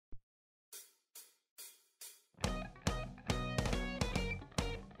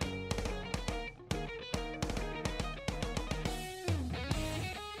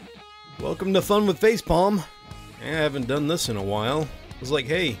Welcome to Fun with Facepalm. I haven't done this in a while. I was like,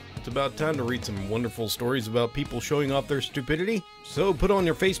 hey, it's about time to read some wonderful stories about people showing off their stupidity. So put on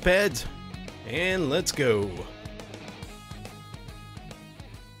your face pads and let's go.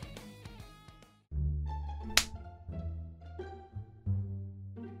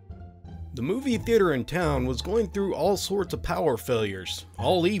 The movie theater in town was going through all sorts of power failures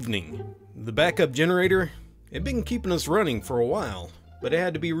all evening. The backup generator had been keeping us running for a while, but it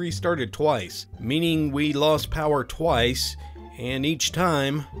had to be restarted twice, meaning we lost power twice, and each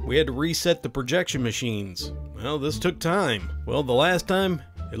time we had to reset the projection machines. Well, this took time. Well, the last time,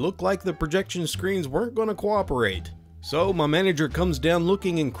 it looked like the projection screens weren't going to cooperate. So my manager comes down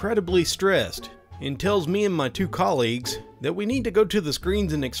looking incredibly stressed and tells me and my two colleagues that we need to go to the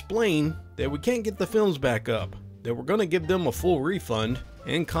screens and explain that we can't get the films back up, that we're going to give them a full refund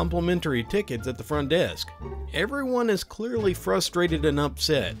and complimentary tickets at the front desk. Everyone is clearly frustrated and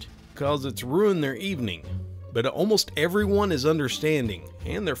upset because it's ruined their evening, but almost everyone is understanding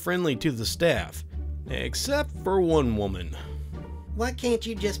and they're friendly to the staff, except for one woman. Why can't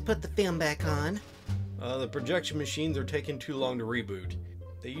you just put the film back on? The projection machines are taking too long to reboot.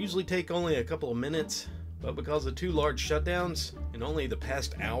 They usually take only a couple of minutes, but because of two large shutdowns in only the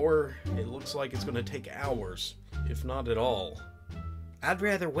past hour, it looks like it's going to take hours, if not at all. I'd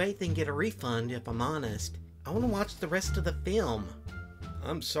rather wait than get a refund, if I'm honest. I want to watch the rest of the film.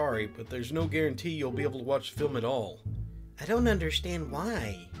 I'm sorry, but there's no guarantee you'll be able to watch the film at all. I don't understand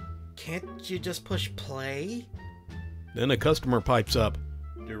why. Can't you just push play? Then a customer pipes up.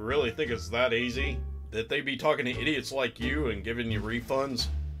 Do you really think it's that easy? That they be talking to idiots like you and giving you refunds?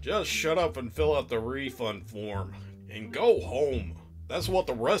 Just shut up and fill out the refund form and go home. That's what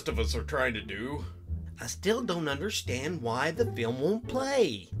the rest of us are trying to do. I still don't understand why the film won't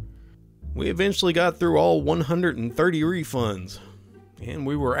play. We eventually got through all 130 refunds, and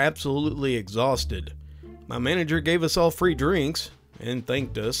we were absolutely exhausted. My manager gave us all free drinks and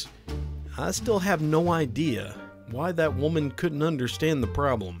thanked us. I still have no idea why that woman couldn't understand the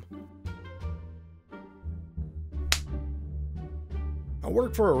problem. I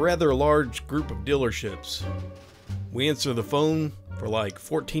work for a rather large group of dealerships. We answer the phone for like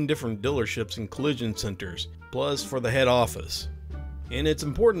 14 different dealerships and collision centers, plus for the head office. And it's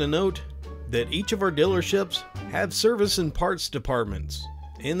important to note that each of our dealerships have service and parts departments,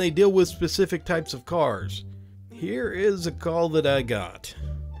 and they deal with specific types of cars. Here is a call that I got.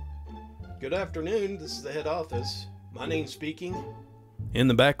 Good afternoon, this is the head office. My name's speaking. In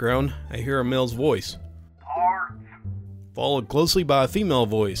the background, I hear a male's voice, followed closely by a female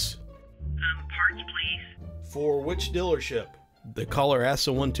voice. Parts, please. For which dealership? The caller asks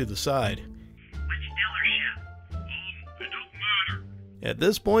the one to the side. Which dealership? It don't matter. At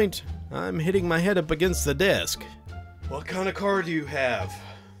this point, I'm hitting my head up against the desk. What kind of car do you have?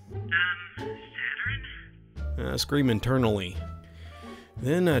 Saturn? I scream internally.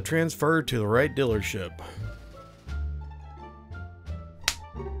 Then I transfer to the right dealership.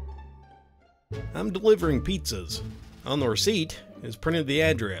 I'm delivering pizzas. On the receipt is printed the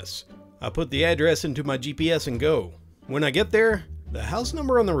address. I put the address into my GPS and go. When I get there, the house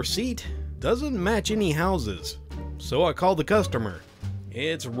number on the receipt doesn't match any houses. So I call the customer.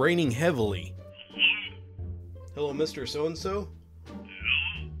 It's raining heavily. Hello, Mr. So-and-so?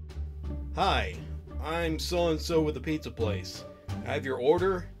 Hi, I'm so-and-so with the pizza place. I have your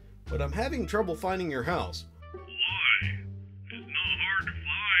order, but I'm having trouble finding your house. Why? It's not hard to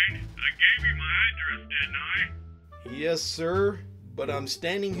find. I gave you my address, didn't I? Yes, sir, but I'm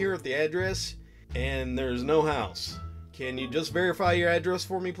standing here at the address, and there's no house. Can you just verify your address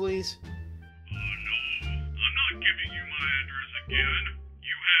for me, please? No. I'm not giving you my address again.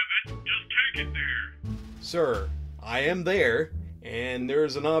 You have it. Just take it there. Sir, I am there, and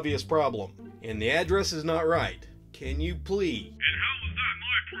there's an obvious problem, and the address is not right. Can you please? And how is that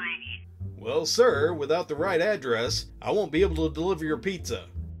my problem? Well, sir, without the right address, I won't be able to deliver your pizza.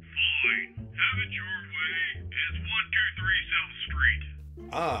 Fine. Have it your way. It's 123 South Street.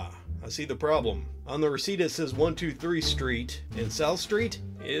 Ah, I see the problem. On the receipt it says 123 Street, and South Street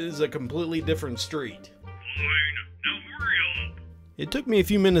is a completely different street. Fine. Now hurry up. It took me a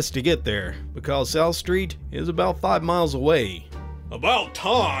few minutes to get there, because South Street is about 5 miles away. About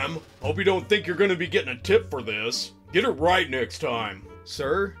time! Hope you don't think you're gonna be getting a tip for this. Get it right next time.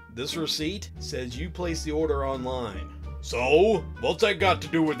 Sir, this receipt says you placed the order online. So? What's that got to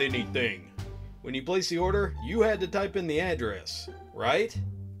do with anything? When you placed the order, you had to type in the address, right?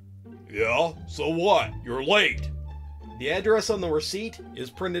 Yeah, so what? You're late. The address on the receipt is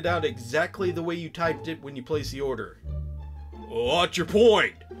printed out exactly the way you typed it when you placed the order. What's your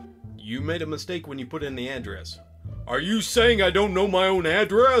point? You made a mistake when you put in the address. Are you saying I don't know my own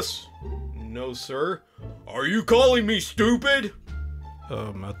address? No, sir. Are you calling me stupid?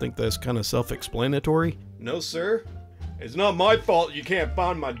 I think that's kind of self-explanatory. No, sir. It's not my fault you can't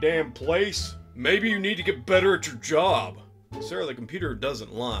find my damn place. Maybe you need to get better at your job. Sir, the computer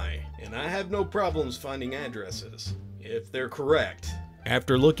doesn't lie, and I have no problems finding addresses, if they're correct.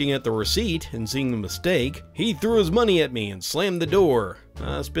 After looking at the receipt and seeing the mistake, he threw his money at me and slammed the door.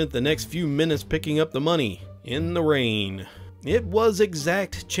 I spent the next few minutes picking up the money, in the rain. It was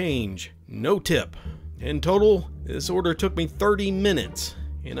exact change, no tip. In total, this order took me 30 minutes,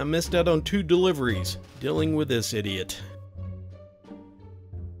 and I missed out on 2 deliveries, dealing with this idiot.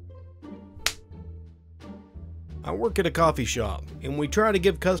 I work at a coffee shop, and we try to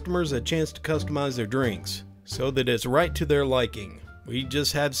give customers a chance to customize their drinks, so that it's right to their liking. We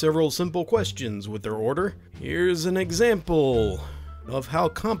just have several simple questions with their order. Here's an example of how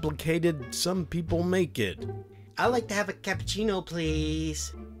complicated some people make it. I'd like to have a cappuccino,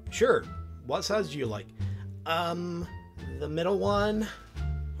 please. Sure. What size do you like? The middle one.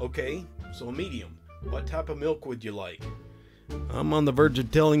 Okay, so a medium. What type of milk would you like? I'm on the verge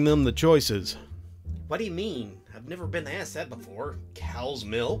of telling them the choices. What do you mean? I've never been asked that before. Cow's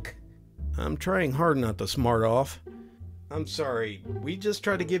milk? I'm trying hard not to smart off. I'm sorry, we just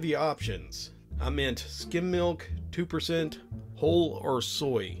try to give you options. I meant skim milk, 2%, whole or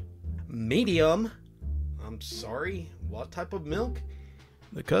soy. Medium? I'm sorry, what type of milk?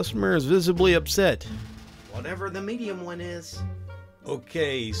 The customer is visibly upset. Whatever the medium one is.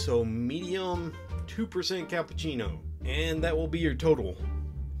 Okay, so medium, 2% cappuccino. And that will be your total.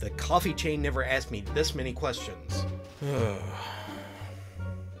 The coffee chain never asked me this many questions.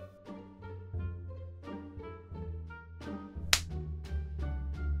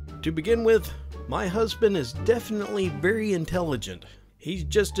 To begin with, my husband is definitely very intelligent. He's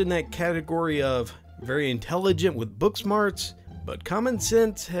just in that category of very intelligent with book smarts, but common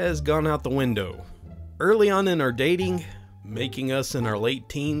sense has gone out the window. Early on in our dating, making us in our late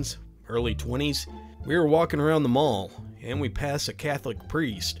teens, early 20s, we were walking around the mall, and we pass a Catholic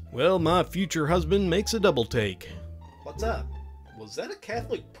priest. Well, my future husband makes a double take. What's up? Was that a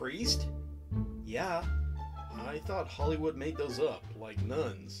Catholic priest? Yeah. I thought Hollywood made those up, like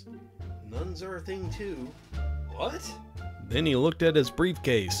nuns. Nuns are a thing too. What? Then he looked at his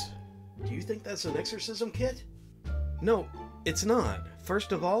briefcase. Do you think that's an exorcism kit? No, it's not.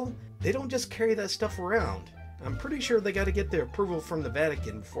 First of all, they don't just carry that stuff around. I'm pretty sure they gotta get the approval from the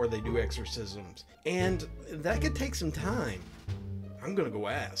Vatican before they do exorcisms. And that could take some time. I'm gonna go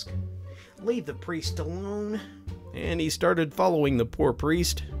ask. Leave the priest alone. And he started following the poor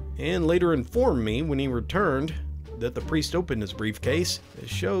priest, and later informed me when he returned that the priest opened his briefcase to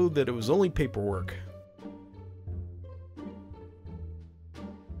show that it was only paperwork.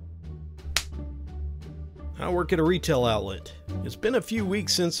 I work at a retail outlet. It's been a few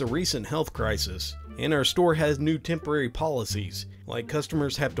weeks since the recent health crisis, and our store has new temporary policies, like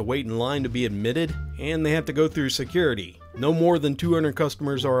customers have to wait in line to be admitted, and they have to go through security. No more than 200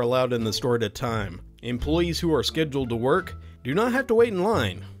 customers are allowed in the store at a time. Employees who are scheduled to work do not have to wait in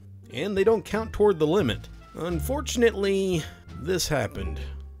line, and they don't count toward the limit. Unfortunately, this happened.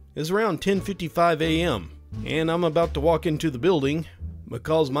 It's around 10:55 a.m., and I'm about to walk into the building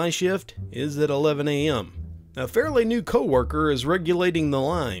because my shift is at 11 a.m. A fairly new coworker is regulating the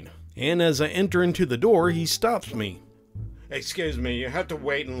line, and as I enter into the door, he stops me. Excuse me, you have to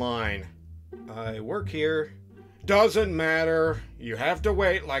wait in line. I work here. Doesn't matter. You have to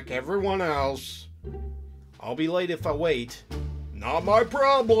wait like everyone else. I'll be late if I wait. Not my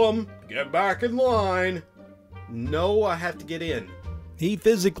problem. Get back in line. No, I have to get in. He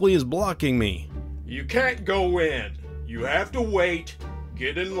physically is blocking me. You can't go in. You have to wait.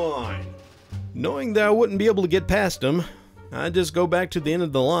 Get in line. Knowing that I wouldn't be able to get past him, I just go back to the end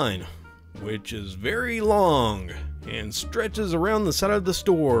of the line, which is very long and stretches around the side of the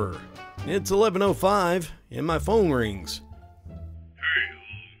store. It's 11:05 and my phone rings. Hey,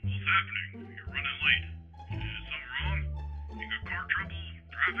 what's happening? You're running late. Is something wrong? You got car trouble?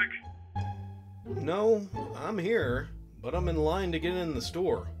 Traffic? No, I'm here, but I'm in line to get in the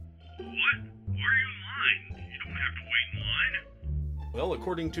store. What? Why are you in line? You don't have to wait in line? Well,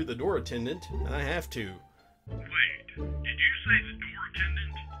 according to the door attendant, I have to. Wait, did you say the door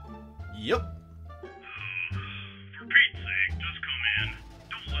attendant? Yep. For Pete's sake, just come in.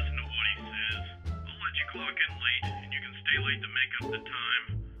 Don't listen to what he says. I'll let you clock in late, and you can stay late to make up the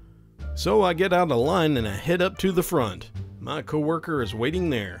time. So I get out of line and I head up to the front. My coworker is waiting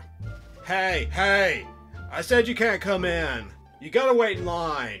there. Hey! I said you can't come in. You gotta wait in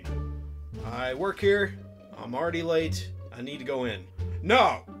line. I work here. I'm already late. I need to go in.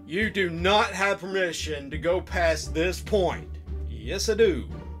 No, You do not have permission to go past this point. Yes, I do.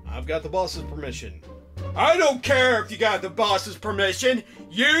 I've got the boss's permission. I don't care if you got the boss's permission.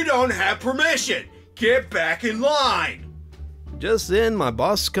 You don't have permission. Get back in line. Just then, my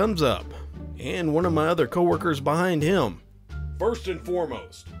boss comes up, and one of my other coworkers behind him. First and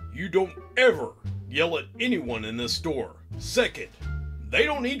foremost, you don't ever yell at anyone in this store. Second, they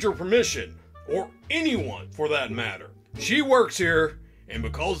don't need your permission, or anyone for that matter. She works here, and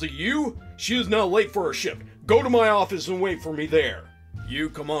because of you, she is now late for her shift. Go to my office and wait for me there. You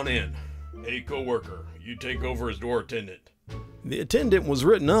come on in. Hey, coworker, you take over as door attendant. The attendant was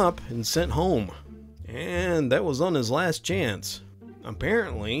written up and sent home, and that was on his last chance.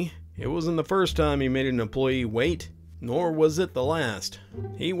 Apparently, it wasn't the first time he made an employee wait, nor was it the last.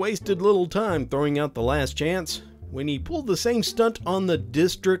 He wasted little time throwing out the last chance when he pulled the same stunt on the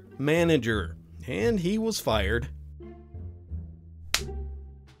district manager, and he was fired.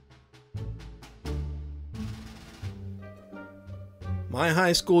 My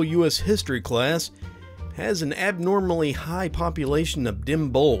high school U.S. history class has an abnormally high population of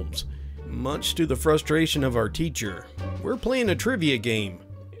dim bulbs, much to the frustration of our teacher. We're playing a trivia game,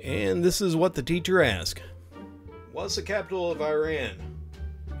 and this is what the teacher asked. What's the capital of Iran?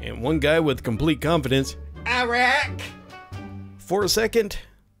 And one guy with complete confidence, Iraq! For a second,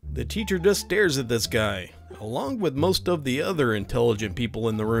 the teacher just stares at this guy, along with most of the other intelligent people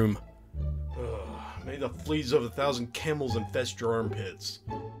in the room. May the fleas of 1,000 camels infest your armpits.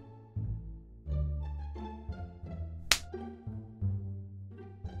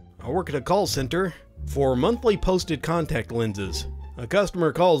 I work at a call center for monthly posted contact lenses. A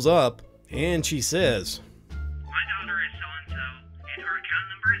customer calls up and she says, My daughter is so-and-so, and her account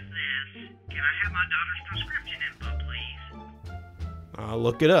number is this. Can I have my daughter's prescription info, please? I'll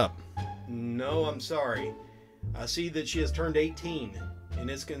look it up. No, I'm sorry. I see that she has turned 18, and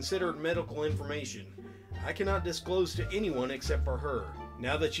is considered medical information. I cannot disclose to anyone except for her.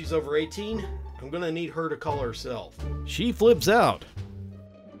 Now that she's over 18, I'm gonna need her to call herself. She flips out.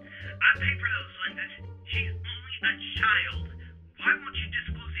 I pay for those lenses. She's only a child. Why won't you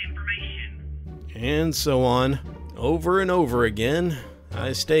disclose the information? And so on. Over and over again,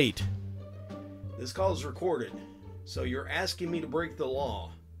 I state. This call is recorded, so you're asking me to break the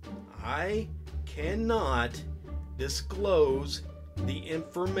law. I cannot disclose the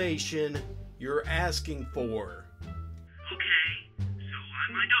information you're asking for. Okay, so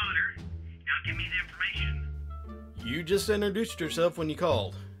I'm my daughter. Now give me the information. You just introduced yourself when you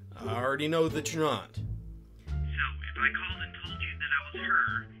called. I already know that you're not. So if I called and told you that I was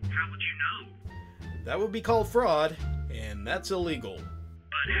her, how would you know? That would be called fraud, and that's illegal.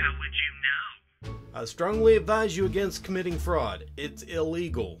 But how would you know? I strongly advise you against committing fraud. It's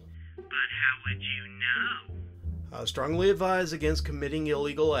illegal. But how would you know? I strongly advise against committing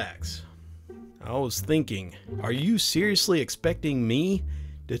illegal acts. I was thinking, are you seriously expecting me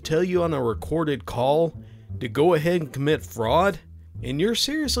to tell you on a recorded call to go ahead and commit fraud? And you're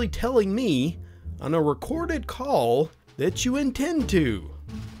seriously telling me on a recorded call that you intend to?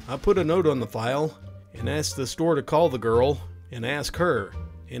 I put a note on the file and asked the store to call the girl and ask her.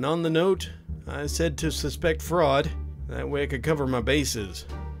 And on the note, I said to suspect fraud. That way I could cover my bases.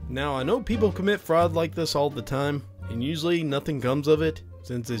 Now, I know people commit fraud like this all the time, and usually nothing comes of it,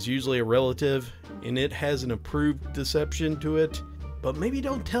 since it's usually a relative and it has an approved deception to it. But maybe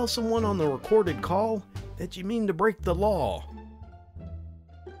don't tell someone on the recorded call that you mean to break the law.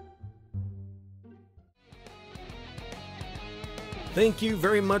 Thank you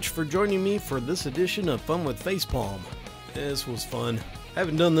very much for joining me for this edition of Fun with Facepalm. This was fun.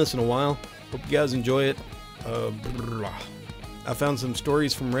 Haven't done this in a while. Hope you guys enjoy it. I found some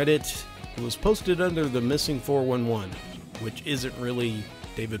stories from Reddit. It was posted under the Missing 411, which isn't really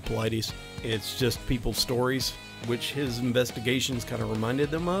David Paulides. It's just people's stories, which his investigations kind of reminded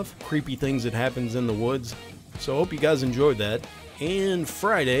them of. Creepy things that happens in the woods. So I hope you guys enjoyed that. And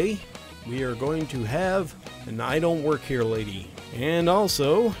Friday, we are going to have an I Don't Work Here lady. And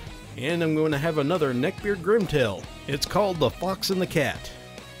also, I'm going to have another Neckbeard Grimtale. It's called The Fox and the Cat.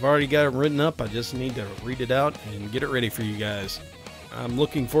 I've already got it written up. I just need to read it out and get it ready for you guys. I'm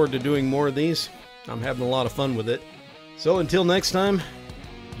looking forward to doing more of these. I'm having a lot of fun with it. So until next time,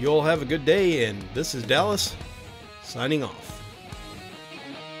 you all have a good day, and this is Dallas, signing off.